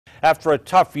After a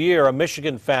tough year, a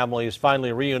Michigan family is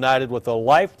finally reunited with a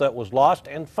life that was lost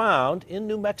and found in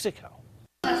New Mexico.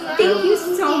 Thank you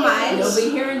so much. You'll be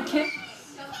hearing kids.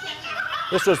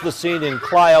 This was the scene in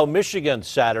Clio, Michigan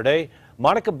Saturday.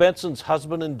 Monica Benson's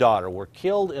husband and daughter were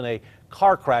killed in a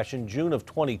car crash in June of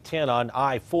 2010 on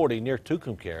I-40 near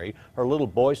Tucumcari. Her little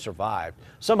boy survived.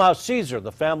 Somehow Caesar,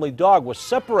 the family dog, was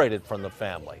separated from the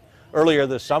family. Earlier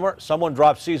this summer, someone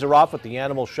dropped Caesar off at the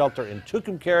animal shelter in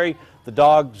Tucumcari. The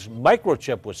dog's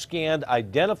microchip was scanned,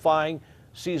 identifying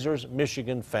Caesar's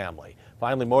Michigan family.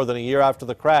 Finally, more than a year after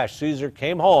the crash, Caesar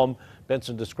came home.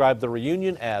 Benson described the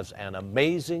reunion as an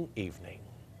amazing evening.